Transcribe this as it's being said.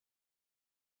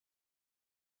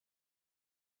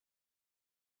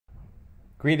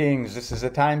Greetings, this is a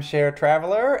Timeshare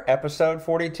Traveler, episode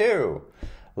 42,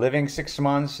 living 6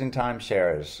 months in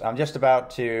timeshares. I'm just about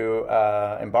to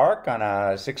embark on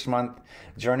a 6-month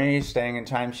journey staying in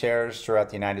timeshares throughout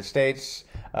the United States.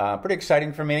 Pretty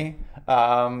exciting for me,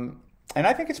 and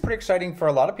I think it's pretty exciting for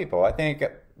a lot of people. I think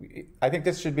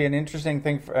this should be an interesting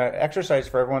thing for, exercise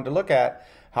for everyone to look at.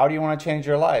 How do you want to change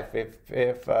your life? If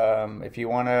you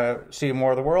want to see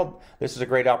more of the world, this is a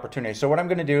great opportunity. So what I'm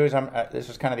going to do is this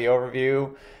is kind of the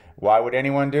overview. Why would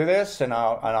anyone do this? And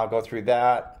I'll go through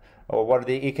that. What are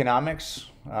the economics?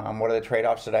 What are the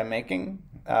trade-offs that I'm making?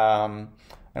 And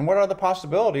what are the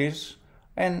possibilities?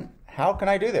 And how can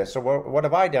I do this? So what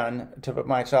have I done to put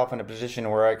myself in a position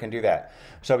where I can do that?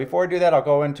 So before I do that, I'll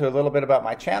go into a little bit about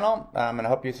my channel, and I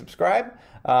hope you subscribe.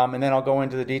 And then I'll go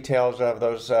into the details of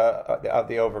those of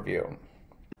the overview.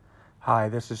 Hi,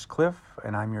 this is Cliff,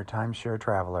 and I'm your timeshare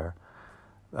traveler.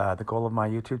 The goal of my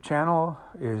YouTube channel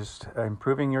is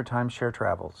improving your timeshare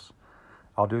travels.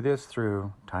 I'll do this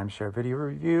through timeshare video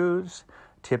reviews,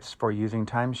 tips for using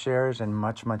timeshares, and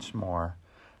much, much more.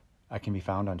 I can be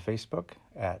found on Facebook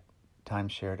at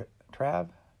Timeshare Trav,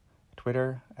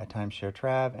 Twitter at Timeshare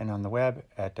Trav, and on the web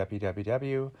at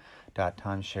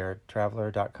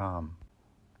www.timesharetraveler.com.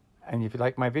 And if you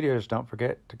like my videos, don't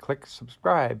forget to click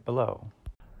subscribe below.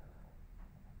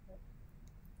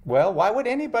 Well, why would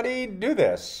anybody do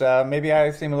this? Maybe I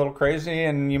seem a little crazy,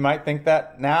 and you might think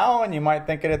that now, and you might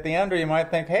think it at the end, or you might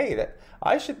think, hey,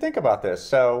 I should think about this.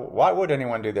 So why would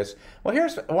anyone do this? Well,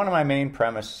 here's one of my main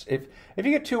premises. If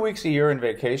you get 2 weeks a year in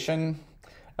vacation,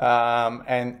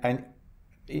 and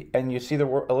you see the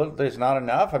world, there's not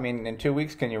enough. I mean, in 2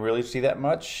 weeks, can you really see that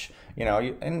much? You know,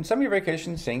 and some of your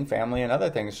vacations, seeing family and other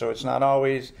things. So it's not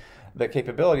always the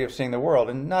capability of seeing the world,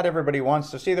 and not everybody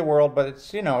wants to see the world, but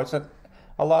it's, you know, it's a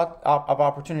lot of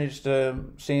opportunities to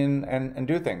see and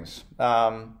do things.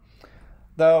 The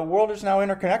world is now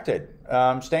interconnected.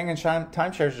 Staying in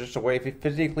timeshares is just a way to be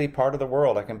physically part of the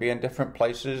world. I can be in different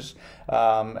places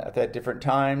at different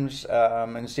times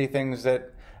and see things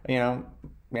that, you know,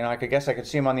 I guess I could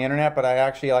see them on the internet, but I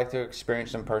actually like to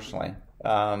experience them personally.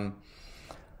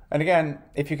 And again,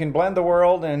 if you can blend the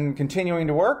world and continuing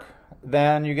to work,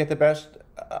 then you get the best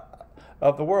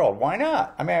of the world. Why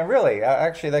not? I mean, really,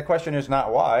 actually, that question is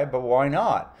not why, but why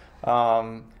not?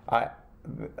 I'll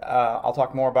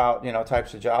talk more about, you know,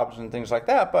 types of jobs and things like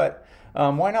that, but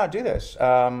why not do this?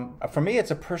 For me,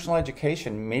 it's a personal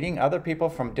education. Meeting other people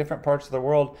from different parts of the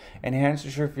world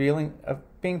enhances your feeling of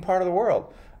being part of the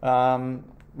world.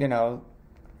 You know,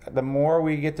 the more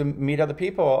we get to meet other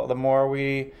people, the more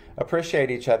we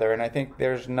appreciate each other, and I think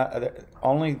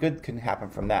only good can happen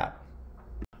from that.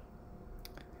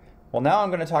 Well, now I'm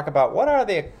going to talk about what are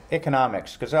the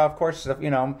economics, because of course, you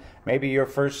know, maybe your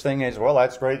first thing is, well,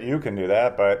 that's great, you can do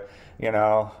that, but, you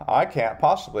know, I can't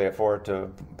possibly afford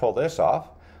to pull this off.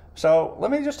 So let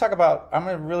me just talk about, I'm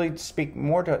going to really speak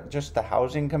more to just the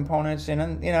housing components,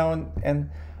 and you know, and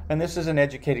this is an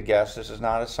educated guess. This is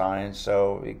not a science,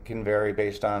 so it can vary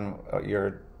based on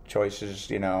your choices.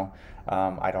 You know,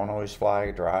 I don't always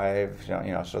fly, drive,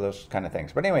 you know, so those kind of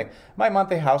things. But anyway, my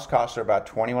monthly house costs are about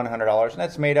 $2,100, and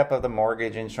that's made up of the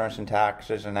mortgage, insurance, and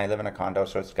taxes. And I live in a condo,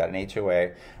 so it's got an HOA,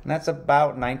 and that's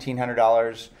about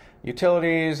 $1,900.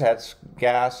 Utilities, that's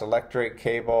gas, electric,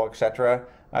 cable, etc.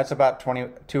 That's about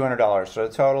 $2,200. So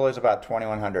the total is about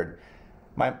 $2,100.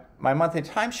 My monthly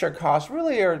timeshare costs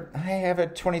really are, I have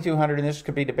it $2,200, and this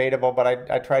could be debatable, but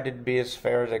I tried to be as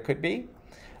fair as I could be.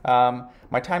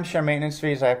 My timeshare maintenance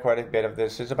fees, I have quite a bit of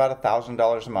this, is about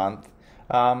 $1,000 a month.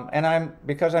 And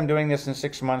because I'm doing this in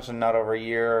 6 months and not over a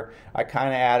year, I kind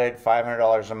of added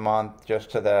 $500 a month just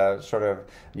to the sort of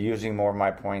using more of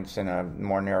my points in a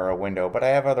more narrow window. But I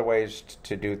have other ways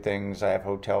to do things. I have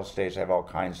hotel stays, I have all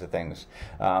kinds of things.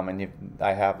 I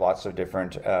have lots of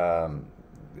different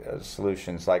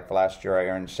solutions. Like last year I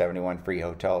earned 71 free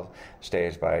hotel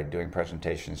stays by doing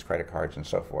presentations, credit cards, and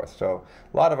so forth. So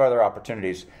a lot of other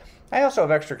opportunities. I also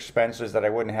have extra expenses that I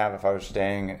wouldn't have if I was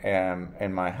staying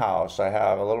in my house. I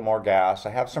have a little more gas,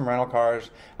 I have some rental cars,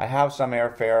 I have some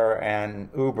airfare and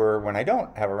Uber when I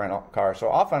don't have a rental car. So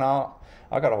often I'll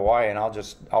go to Hawaii and I'll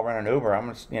rent an Uber.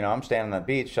 I'm staying on the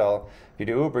beach. If you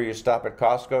do Uber, you stop at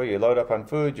Costco, you load up on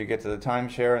food, you get to the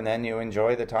timeshare, and then you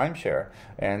enjoy the timeshare.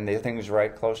 And the thing's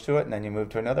right close to it, and then you move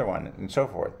to another one, and so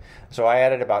forth. So I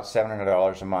added about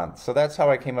 $700 a month. So that's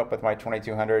how I came up with my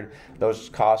 $2,200. Those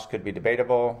costs could be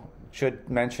debatable. Should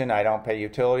mention I don't pay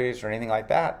utilities or anything like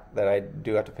that I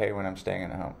do have to pay when I'm staying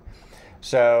in a home.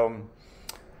 So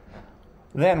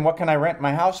then what can I rent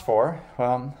my house for?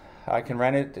 Well, I can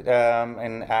rent it,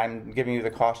 and I'm giving you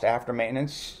the cost after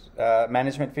maintenance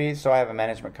management fees. So I have a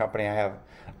management company. I have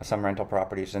some rental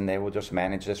properties, and they will just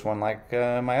manage this one like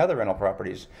my other rental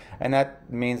properties, and that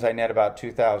means I net about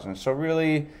 $2,000. So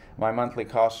really, my monthly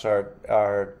costs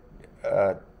are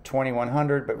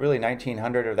 $2,100, but really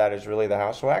 $1,900 of that is really the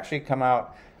house. So I actually come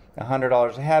out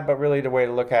 $100 a head, but really the way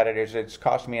to look at it is it's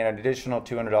cost me an additional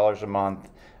 $200 a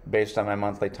month based on my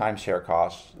monthly timeshare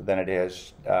costs than it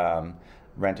is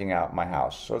renting out my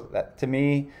house. So that, to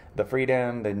me, the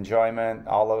freedom, the enjoyment,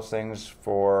 all those things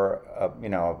for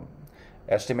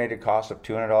estimated cost of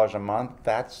 $200 a month,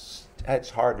 it's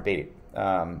hard to beat.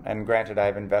 And granted,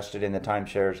 I've invested in the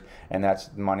timeshares, and that's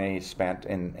money spent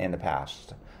in the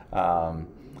past. And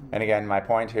again, my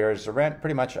point here is the rent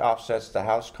pretty much offsets the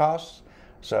house costs.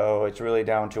 So it's really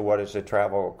down to what is the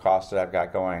travel cost that I've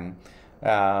got going.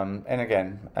 And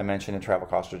again, I mentioned the travel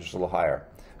costs are just a little higher.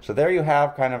 So there you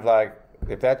have kind of like,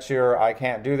 if that's your, I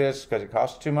can't do this because it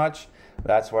costs too much,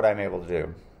 that's what I'm able to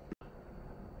do.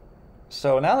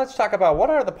 So now let's talk about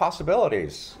what are the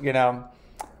possibilities. There are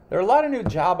a lot of new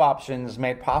job options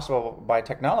made possible by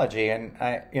technology, and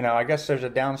I guess there's a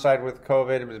downside with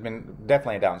COVID. There's been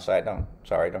definitely a downside. Don't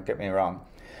get me wrong,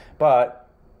 but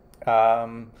a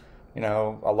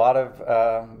lot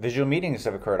of visual meetings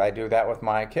have occurred. I do that with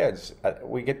my kids.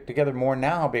 We get together more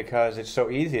now because it's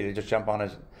so easy to just jump on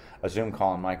a Zoom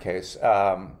call, in my case,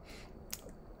 to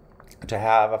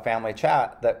have a family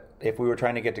chat that if we were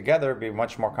trying to get together, it'd be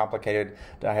much more complicated.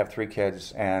 I have 3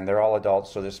 kids, and they're all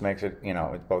adults, so this makes it,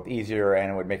 it's both easier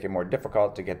and it would make it more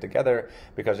difficult to get together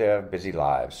because they have busy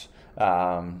lives.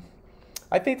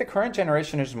 I think the current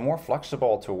generation is more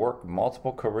flexible to work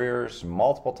multiple careers,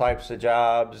 multiple types of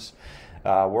jobs,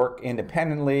 work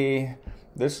independently.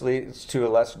 This leads to a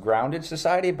less grounded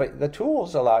society, but the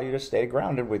tools allow you to stay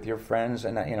grounded with your friends,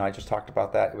 and I just talked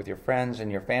about that with your friends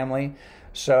and your family.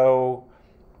 So,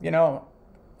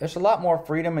 there's a lot more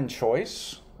freedom and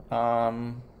choice,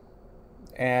 and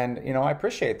I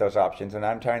appreciate those options, and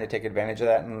I'm trying to take advantage of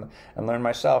that and learn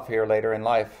myself here later in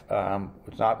life. I'm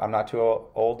not too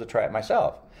old to try it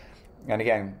myself. And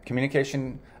again,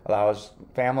 communication allows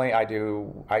family. I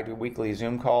do weekly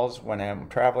Zoom calls when I'm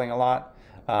traveling a lot.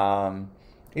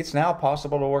 It's now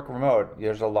possible to work remote.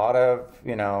 There's a lot of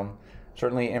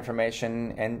certainly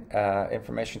information and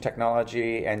information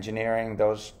technology, engineering,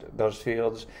 those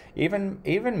fields.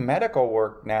 Even medical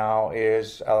work now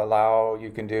is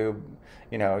you can do,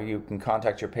 you can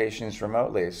contact your patients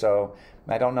remotely. So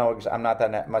I don't know, I'm not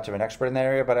that much of an expert in that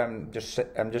area, but I'm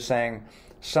just saying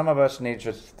some of us need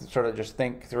to sort of just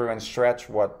think through and stretch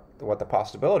what the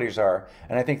possibilities are.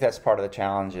 And I think that's part of the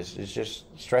challenge is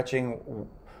just stretching.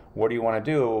 What do you want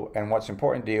to do, and what's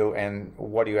important to you, and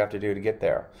what do you have to do to get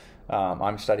there?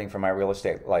 I'm studying for my real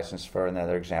estate license, for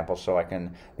another example, so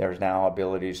there's now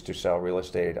abilities to sell real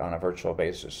estate on a virtual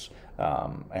basis,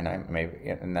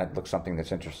 and that looks something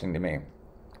that's interesting to me.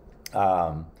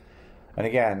 And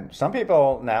again, some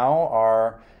people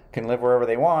get can live wherever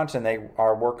they want, and they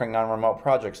are working on remote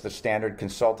projects. The standard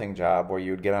consulting job where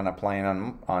you'd get on a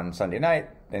plane on Sunday night,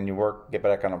 and get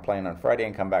back on a plane on Friday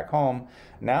and come back home.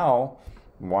 Now,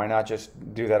 why not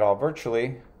just do that all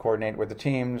virtually, coordinate with the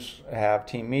teams, have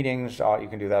team meetings, you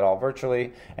can do that all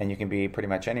virtually, and you can be pretty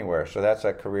much anywhere. So that's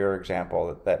a career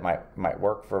example that might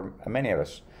work for many of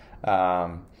us.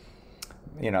 The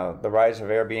rise of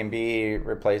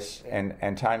Airbnb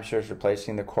and timeshares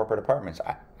replacing the corporate apartments.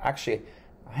 I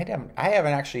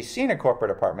haven't actually seen a corporate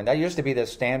apartment. That used to be the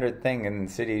standard thing in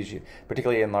cities,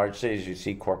 particularly in large cities. You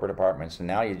see corporate apartments, and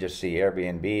now you just see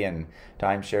Airbnb and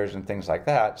timeshares and things like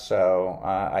that. So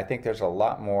I think there's a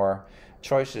lot more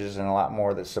choices and a lot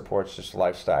more that supports this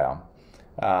lifestyle.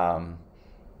 And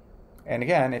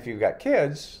again, if you've got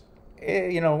kids,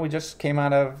 we just came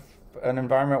out of an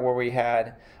environment where we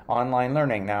had online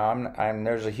learning. Now,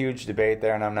 there's a huge debate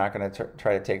there, and I'm not going to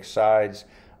try to take sides,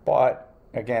 but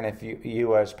again, if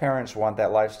you as parents want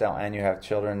that lifestyle and you have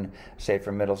children, say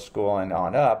from middle school and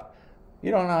on up,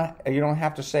 you don't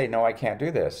have to say, no, I can't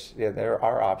do this. There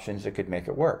are options that could make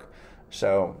it work.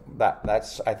 So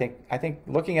that's I think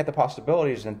looking at the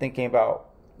possibilities and thinking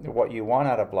about what you want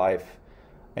out of life,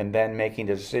 and then making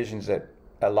the decisions that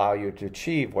allow you to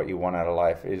achieve what you want out of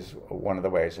life is one of the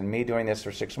ways. And me doing this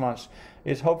for 6 months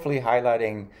is hopefully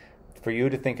highlighting for you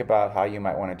to think about how you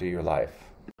might want to do your life.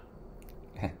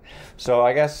 So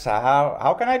I guess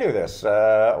how can I do this?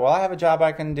 Well, I have a job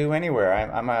I can do anywhere.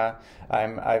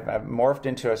 I've morphed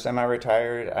into a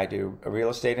semi-retired. I do a real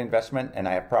estate investment, and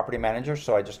I have property managers.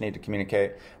 So I just need to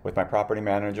communicate with my property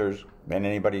managers and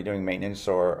anybody doing maintenance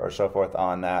or so forth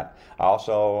on that. I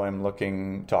also am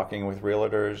talking with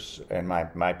realtors, and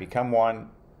might become one.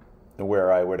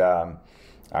 where I would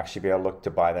actually be able to look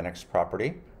to buy the next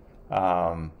property.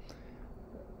 Um,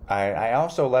 I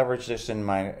also leverage this in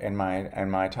my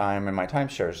time in my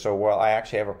timeshares. So while I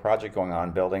actually have a project going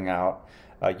on building out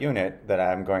a unit that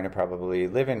I'm going to probably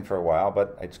live in for a while,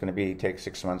 but it's going to take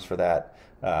 6 months for that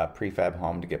prefab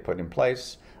home to get put in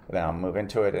place. Then I'll move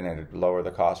into it and it'll lower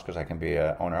the cost because I can be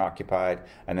owner occupied,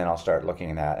 and then I'll start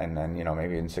looking at that, and then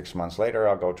maybe in 6 months later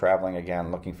I'll go traveling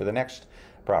again looking for the next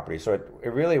property. So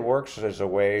it really works as a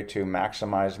way to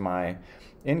maximize my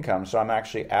income. So I'm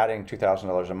actually adding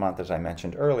 $2,000 a month, as I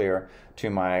mentioned earlier,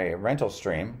 to my rental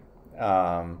stream,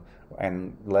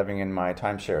 and living in my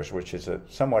timeshares, which is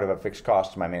somewhat of a fixed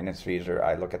cost. My maintenance fees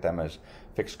I look at them as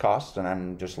fixed costs, and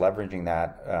I'm just leveraging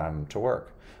that to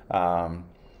work.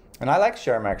 And I like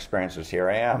sharing my experiences. Here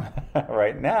I am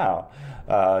right now,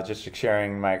 just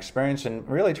sharing my experience and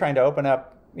really trying to open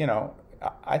up.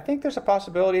 I think there's a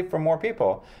possibility for more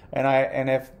people, and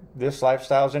if this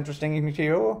lifestyle is interesting to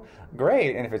you,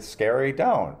 great. And if it's scary,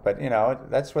 don't. But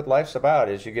that's what life's about: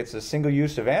 is you get a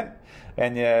single-use event,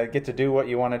 and you get to do what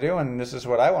you want to do. And this is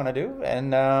what I want to do,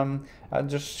 and I'll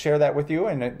just share that with you.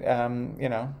 And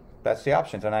that's the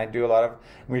options. And I do a lot of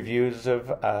reviews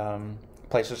of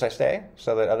places I stay,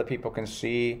 so that other people can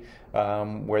see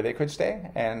where they could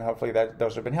stay, and hopefully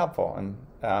those have been helpful. And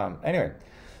anyway,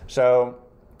 so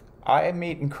I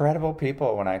meet incredible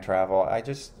people when I travel. I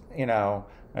just, they're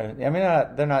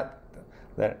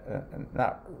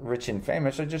not rich and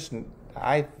famous.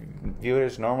 I view it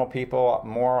as normal people,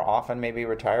 more often maybe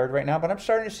retired right now, but I'm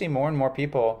starting to see more and more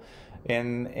people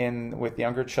with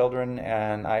younger children,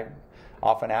 and I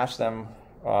often ask them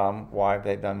why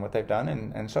they've done what they've done,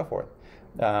 and so forth.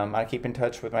 I keep in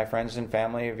touch with my friends and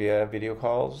family via video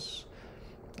calls.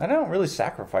 I don't really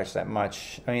sacrifice that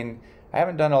much. I mean, I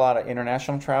haven't done a lot of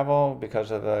international travel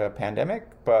because of the pandemic,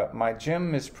 but my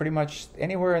gym is pretty much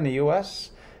anywhere in the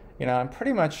U.S. I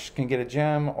pretty much can get a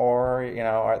gym, or,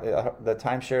 the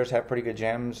timeshares have pretty good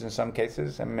gyms in some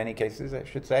cases, in many cases, I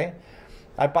should say.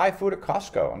 I buy food at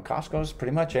Costco, and Costco is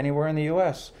pretty much anywhere in the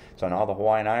U.S. It's on all the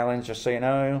Hawaiian Islands, just so you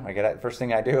know. First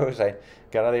thing I do is I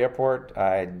get out of the airport,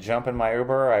 I jump in my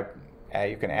Uber.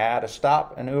 You can add a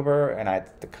stop in Uber, and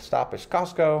the stop is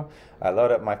Costco. I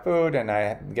load up my food, and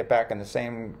I get back in the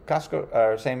same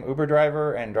same Uber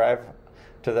driver and drive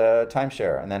to the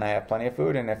timeshare, and then I have plenty of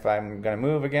food. And if I'm going to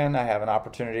move again, I have an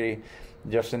opportunity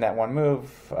just in that one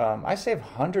move. I save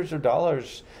hundreds of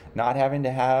dollars not having to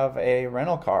have a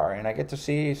rental car, and I get to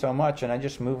see so much, and I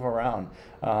just move around.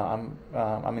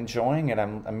 I'm enjoying it.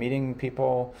 I'm meeting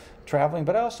people traveling,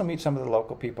 but I also meet some of the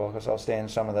local people because I'll stay in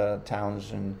some of the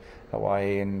towns in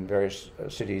Hawaii and various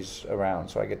cities around.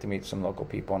 So I get to meet some local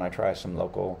people, and I try some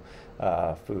local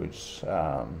foods.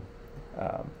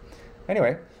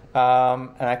 Anyway,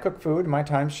 and I cook food in my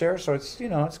timeshare, so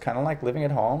it's kind of like living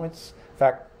at home. In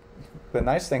fact, the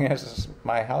nice thing is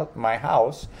my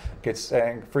house gets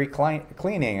free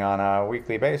cleaning on a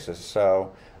weekly basis.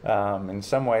 So in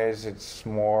some ways, it's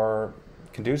more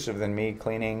conducive than me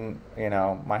cleaning,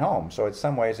 my home. So in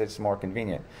some ways, it's more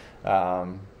convenient.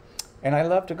 And I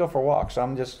love to go for walks.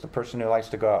 I'm just a person who likes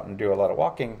to go out and do a lot of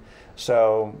walking.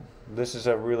 So this is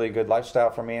a really good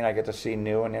lifestyle for me, and I get to see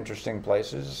new and interesting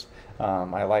places.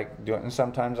 I like doing it, and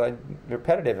sometimes I'm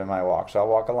repetitive in my walks. I'll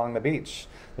walk along the beach,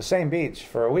 the same beach,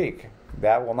 for a week.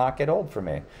 That will not get old for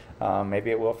me.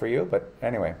 Maybe it will for you, but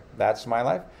anyway, that's my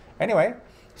life. Anyway,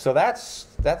 so that's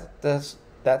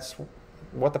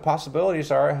what the possibilities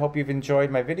are. I hope you've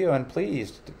enjoyed my video, and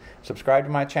please subscribe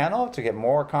to my channel to get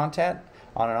more content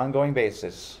on an ongoing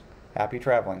basis. Happy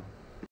traveling.